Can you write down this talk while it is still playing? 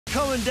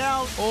coming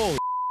down. Oh,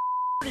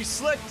 pretty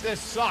slick. This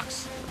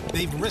sucks.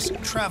 They've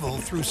risked travel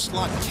through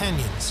slot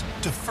canyons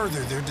to further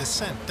their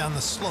descent down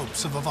the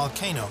slopes of a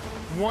volcano.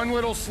 One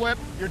little slip,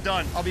 you're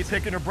done. I'll be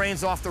picking their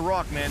brains off the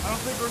rock, man. I don't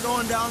think we're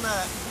going down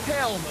that.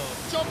 Hell no.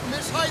 Jumping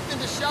this height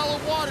into shallow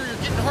water, you're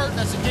getting hurt.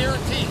 That's a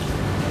guarantee.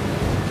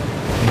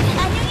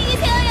 안녕히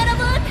계세요,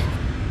 여러분.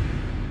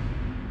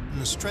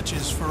 And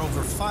stretches for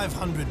over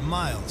 500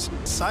 miles.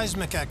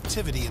 Seismic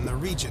activity in the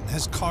region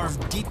has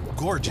carved deep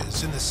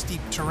gorges in the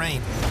steep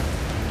terrain,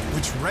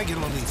 which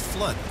regularly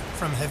flood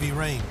from heavy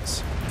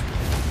rains.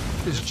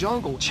 This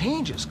jungle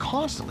changes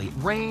constantly.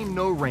 Rain,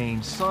 no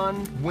rain,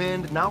 sun,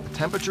 wind, now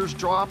temperatures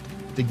dropped.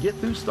 To get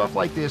through stuff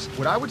like this,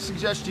 what I would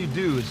suggest you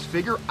do is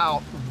figure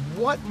out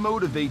what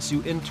motivates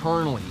you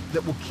internally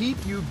that will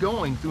keep you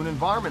going through an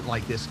environment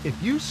like this. If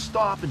you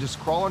stop and just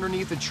crawl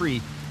underneath a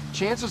tree,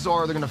 chances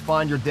are they're gonna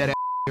find your dead ass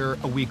here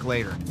a week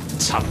later.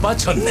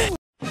 잡아쳤네.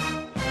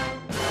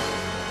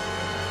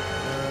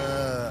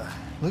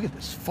 Look at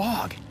this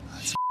fog.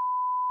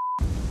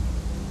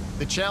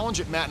 The challenge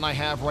that Matt and I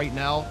have right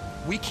now,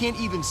 we can't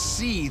even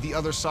see the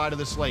other side of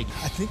this lake.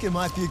 I think it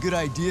might be a good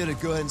idea to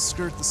go ahead and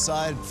skirt the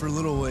side for a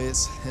little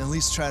ways and at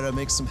least try to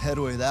make some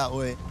headway that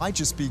way. Might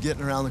just be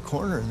getting around the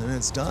corner and then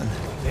it's done.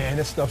 Man,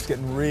 this stuff's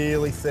getting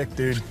really thick,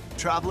 dude.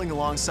 Traveling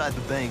alongside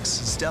the banks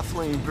is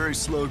definitely very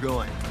slow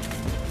going.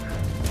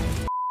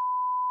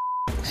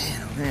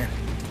 Man, oh man.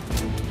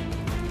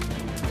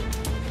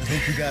 I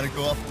think we gotta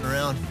go up and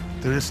around.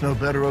 Dude, it's no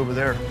better over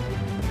there.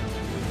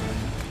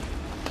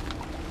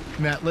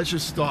 Matt, let's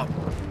just stop.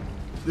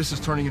 This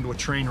is turning into a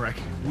train wreck.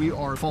 We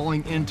are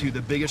falling into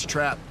the biggest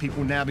trap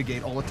people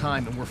navigate all the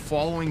time, and we're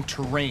following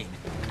terrain.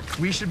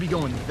 We should be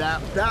going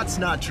That's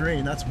not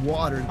terrain, that's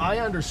water. I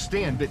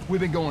understand, but we've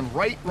been going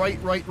right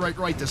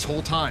this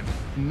whole time.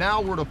 Now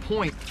we're at a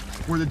point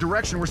where the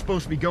direction we're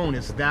supposed to be going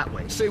is that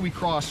way. Say we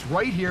cross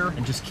right here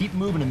and just keep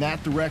moving in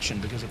that direction,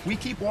 because if we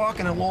keep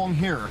walking along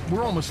here,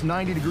 we're almost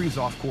 90 degrees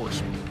off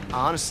course.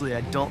 Honestly,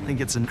 I don't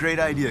think it's a great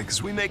idea,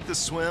 because we make this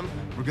swim,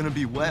 we're gonna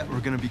be wet, we're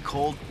gonna be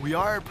cold. We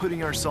are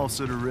putting ourselves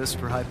at a risk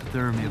for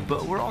hypothermia,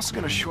 but we're also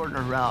gonna shorten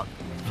our route.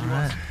 All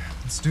right,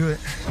 let's do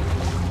it.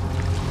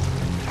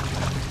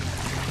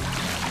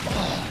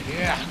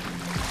 Yeah.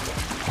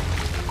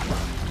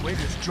 Wave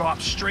just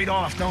drops straight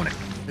off, don't it?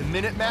 The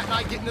minute Matt and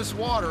I get in this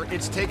water,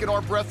 it's taking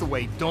our breath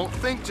away. Don't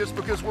think just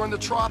because we're in the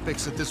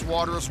tropics that this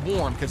water is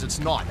warm, because it's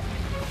not.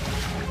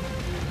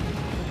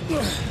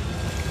 Good.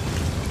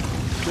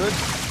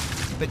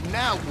 But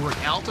now we're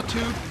at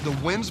altitude, the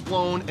wind's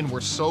blown, and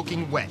we're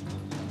soaking wet.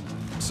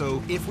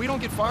 So if we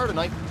don't get fire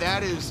tonight,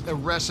 that is a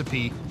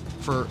recipe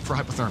for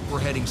hypothermia. We're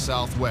heading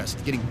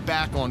southwest, getting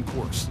back on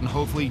course, and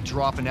hopefully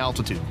drop in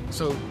altitude.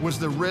 So was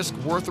the risk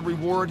worth the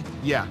reward?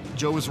 Yeah,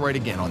 Joe was right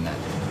again on that.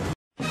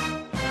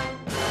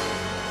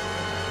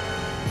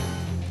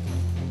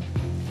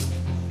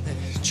 Hey,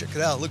 check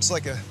it out. Looks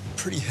like a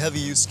pretty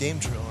heavy-use game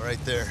trail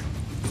right there.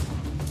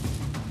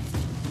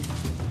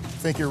 I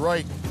think you're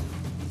right.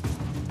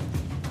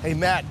 Hey,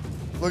 Matt,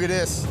 look at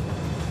this.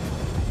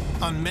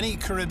 On many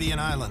Caribbean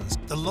islands,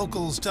 the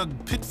locals dug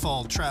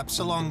pitfall traps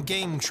along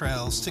game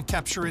trails to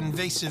capture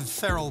invasive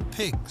feral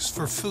pigs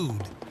for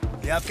food.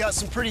 Yeah, I've got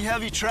some pretty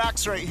heavy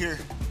tracks right here.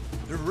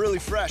 They're really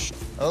fresh.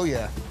 Oh,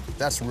 yeah,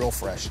 that's real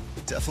fresh.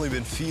 Definitely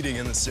been feeding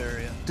in this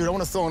area. Dude, I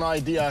want to throw an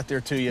idea out there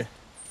to you.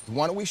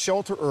 Why don't we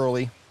shelter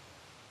early,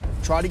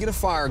 try to get a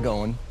fire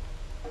going,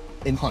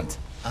 and hunt?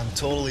 I'm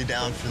totally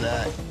down for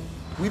that.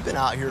 We've been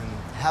out here and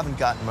haven't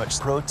gotten much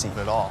protein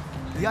at all.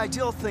 The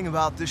ideal thing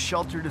about this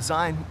shelter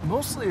design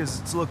mostly is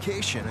its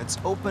location. It's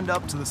opened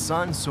up to the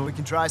sun so we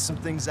can try some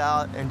things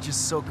out and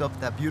just soak up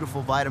that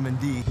beautiful vitamin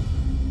D.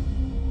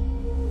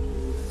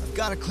 I've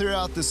got to clear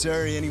out this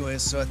area anyway,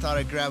 so I thought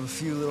I'd grab a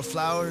few little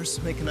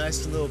flowers, make a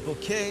nice little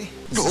bouquet.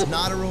 This is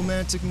not a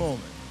romantic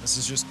moment. This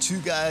is just two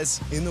guys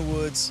in the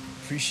woods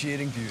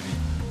appreciating beauty.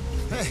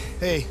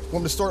 Hey, want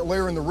me to start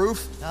layering the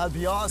roof? That'd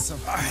be awesome.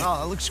 All right.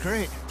 Oh, that looks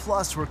great.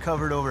 Plus, we're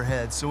covered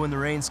overhead, so when the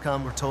rains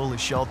come, we're totally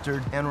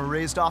sheltered, and we're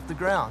raised off the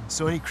ground.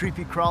 So any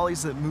creepy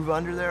crawlies that move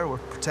under there, we're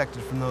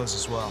protected from those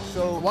as well.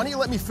 So why don't you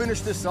let me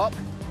finish this up?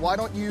 Why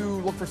don't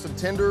you look for some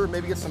tinder,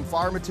 maybe get some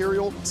fire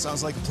material?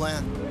 Sounds like a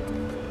plan.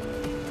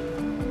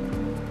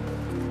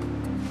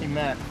 Hey,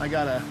 Matt, I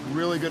got a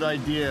really good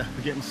idea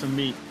for getting some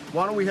meat.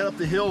 Why don't we head up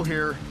the hill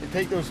here and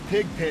take those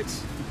pig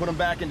pits and put them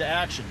back into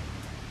action?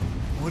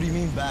 What do you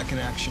mean back in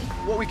action?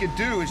 What we could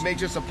do is make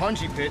just a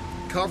punji pit,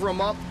 cover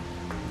them up,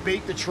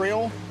 bait the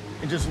trail,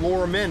 and just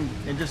lure them in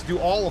and just do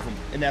all of them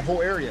in that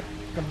whole area.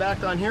 Come back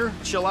down here,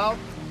 chill out,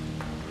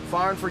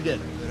 fire and forget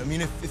it. I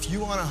mean, if you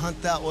want to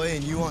hunt that way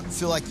and you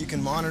feel like you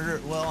can monitor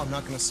it, well, I'm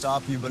not going to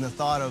stop you, but the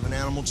thought of an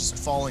animal just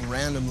falling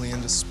randomly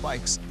into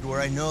spikes where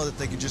I know that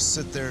they could just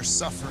sit there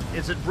suffering.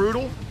 Is it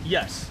brutal?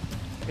 Yes.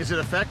 Is it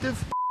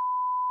effective?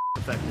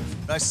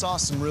 Effective. I saw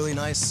some really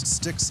nice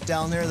sticks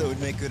down there that would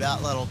make good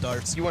atlatl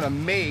darts. You want to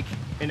make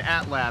an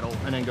atlatl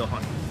and then go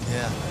hunt.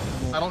 Yeah.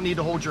 I don't need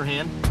to hold your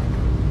hand.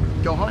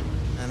 Go hunt.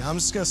 And I'm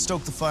just going to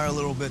stoke the fire a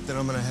little bit, then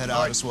I'm going to head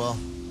out as well.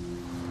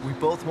 We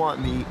both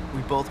want meat,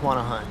 we both want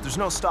to hunt. There's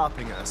no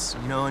stopping us,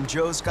 you know, and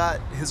Joe's got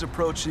his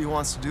approach that he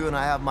wants to do, and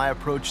I have my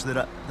approach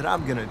that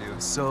I'm gonna do.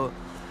 So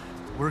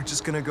we're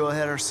just gonna go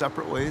ahead our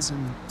separate ways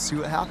and see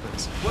what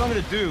happens. What I'm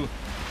gonna do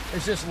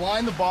is just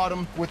line the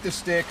bottom with the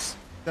sticks,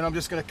 then I'm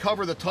just gonna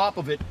cover the top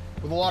of it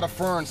with a lot of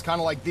ferns, kind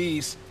of like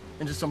these,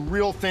 and just some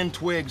real thin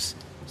twigs.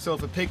 So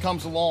if a pig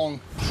comes along,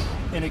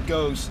 and it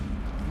goes.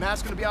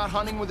 Matt's gonna be out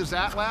hunting with his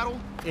atlatl,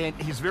 and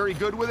he's very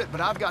good with it,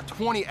 but I've got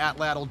 20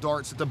 atlatl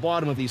darts at the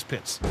bottom of these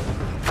pits.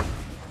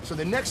 So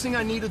the next thing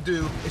I need to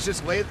do is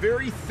just lay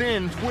very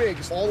thin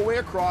twigs all the way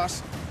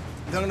across.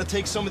 Then I'm gonna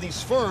take some of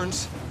these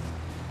ferns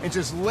and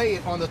just lay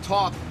it on the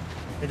top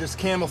and just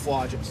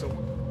camouflage it. So.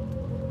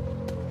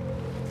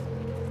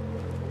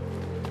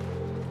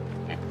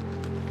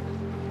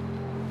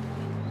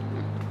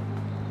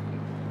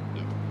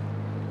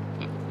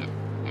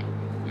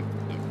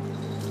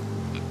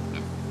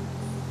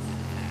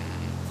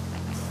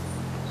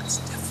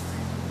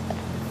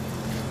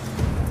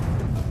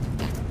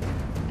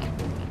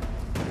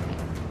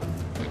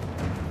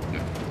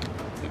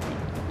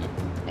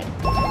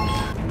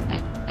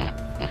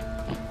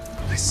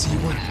 I see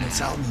one, and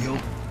it's out in the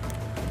open.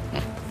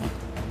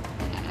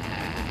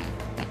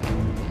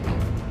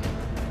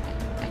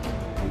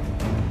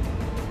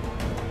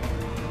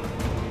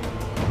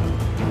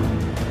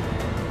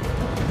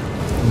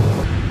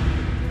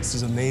 This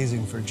is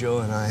amazing for Joe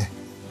and I.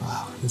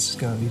 Wow, this is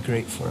gonna be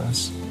great for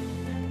us.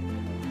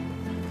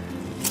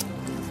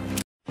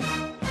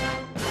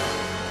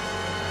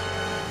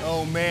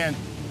 Oh man,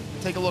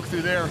 take a look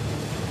through there.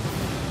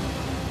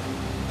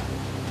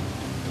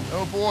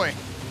 Oh boy,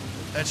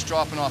 that's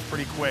dropping off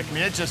pretty quick. I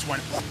mean, it just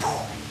went.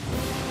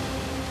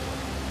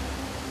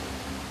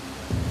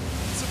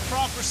 It's a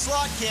proper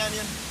slot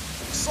canyon.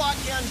 Slot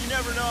canyons, you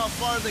never know how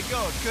far they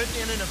go. It could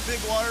end in a big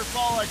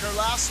waterfall like our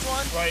last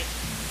one. Right.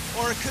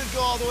 Or it could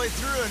go all the way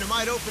through and it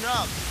might open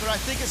up. But I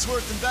think it's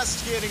worth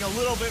investigating a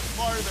little bit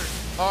farther.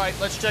 All right,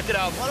 let's check it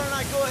out. Why don't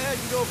I go ahead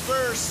and go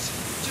first?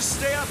 Just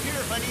stay up here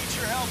if I need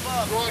your help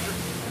up. Roger.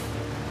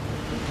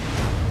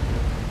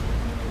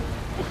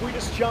 If we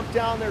just jump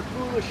down there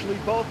foolishly,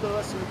 both of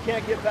us, and we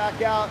can't get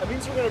back out, it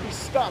means we're gonna be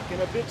stuck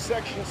in a big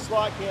section of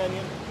Slot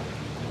Canyon.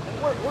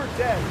 And we're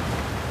dead.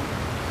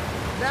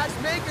 That's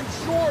making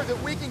sure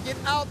that we can get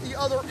out the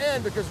other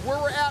end, because where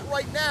we're at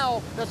right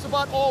now, that's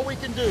about all we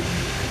can do.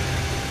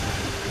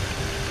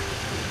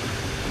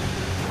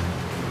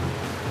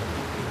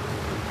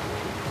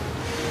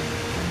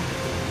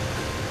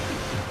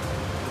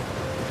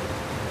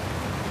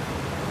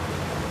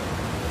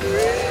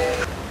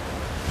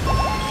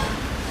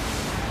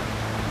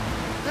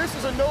 This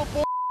is a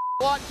no-bull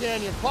Slot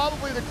Canyon,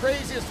 probably the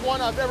craziest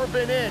one I've ever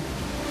been in.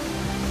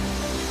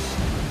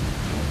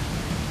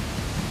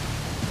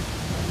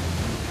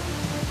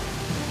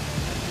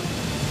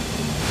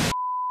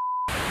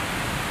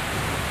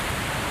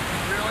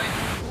 Really?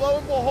 Lo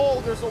and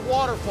behold, there's a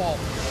waterfall.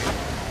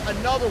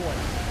 Another one.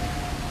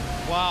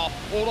 Wow,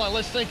 hold on,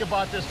 let's think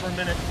about this for a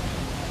minute.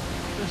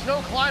 There's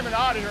no climbing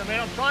out of here, man.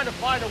 I'm trying to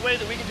find a way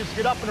that we can just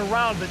get up and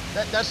around, but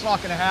that's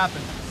not gonna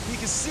happen. You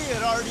can see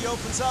it already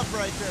opens up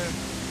right there.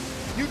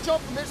 You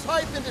jump from this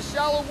height into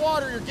shallow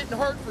water, you're getting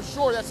hurt for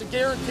sure. That's a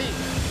guarantee.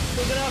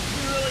 We're gonna have to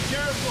be really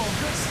careful.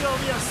 Could still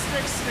be a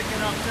stick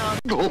sticking up down.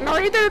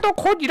 너희들도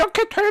곧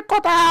이렇게 될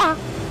거다.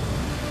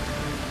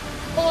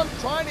 Oh, I'm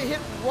trying to hit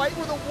right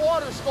where the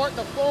water's starting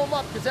to foam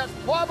up, because that's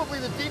probably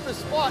the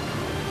deepest spot.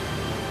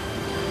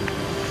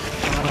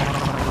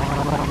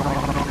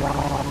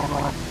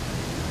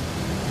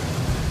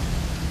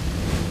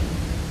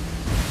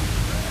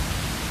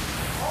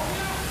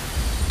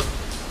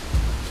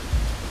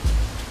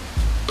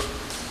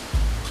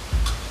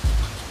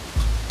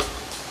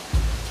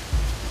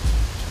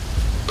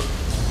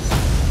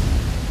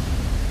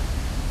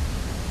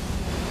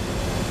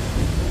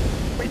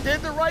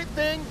 Did the right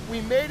thing,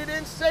 we made it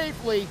in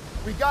safely.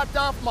 We got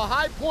down from a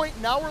high point,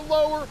 now we're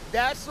lower.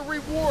 That's the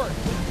reward.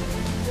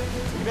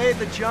 We made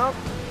the jump,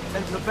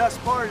 and the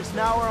best part is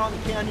now we're on the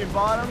canyon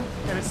bottom,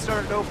 and it's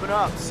starting to open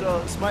up,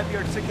 so this might be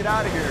our ticket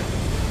out of here.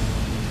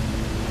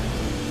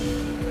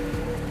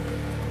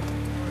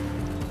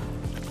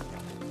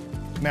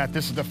 Matt,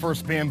 this is the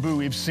first bamboo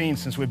we've seen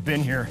since we've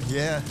been here.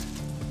 Yeah.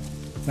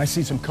 And I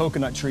see some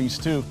coconut trees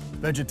too.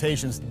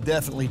 Vegetation's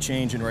definitely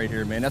changing right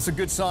here, man. That's a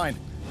good sign.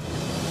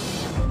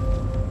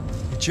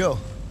 Joe,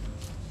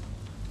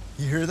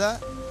 you hear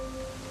that?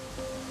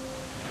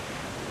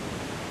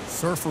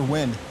 Surf or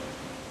wind?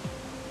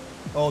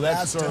 Oh,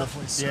 that's surf.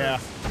 Definitely surf. Yeah.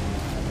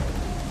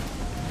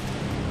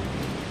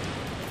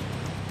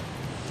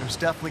 There's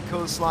definitely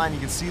coastline.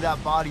 You can see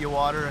that body of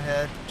water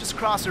ahead. Just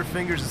cross our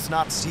fingers it's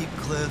not steep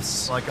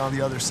cliffs like on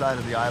the other side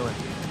of the island.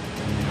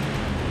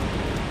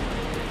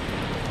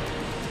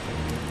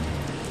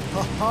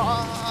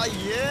 Ha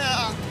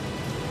yeah!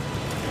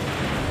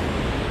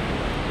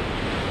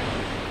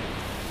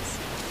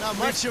 Not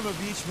much of a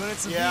beach, but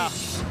it's a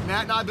beach.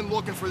 Matt and I have been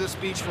looking for this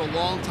beach for a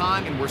long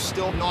time, and we're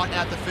still not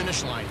at the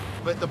finish line.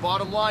 But the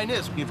bottom line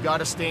is, we've got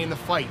to stay in the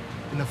fight.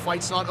 And the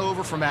fight's not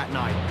over for Matt and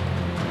I.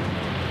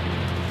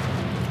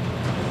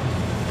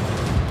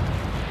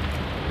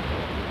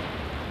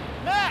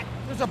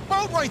 There's a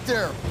boat right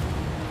there!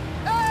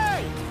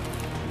 Hey!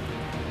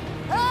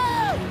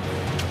 Hey!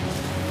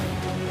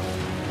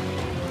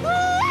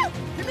 Woo!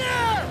 Come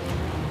here!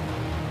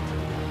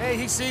 Hey,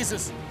 he sees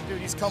us. Dude,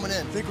 he's coming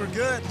in. Think we're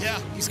good? Yeah,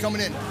 he's coming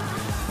in.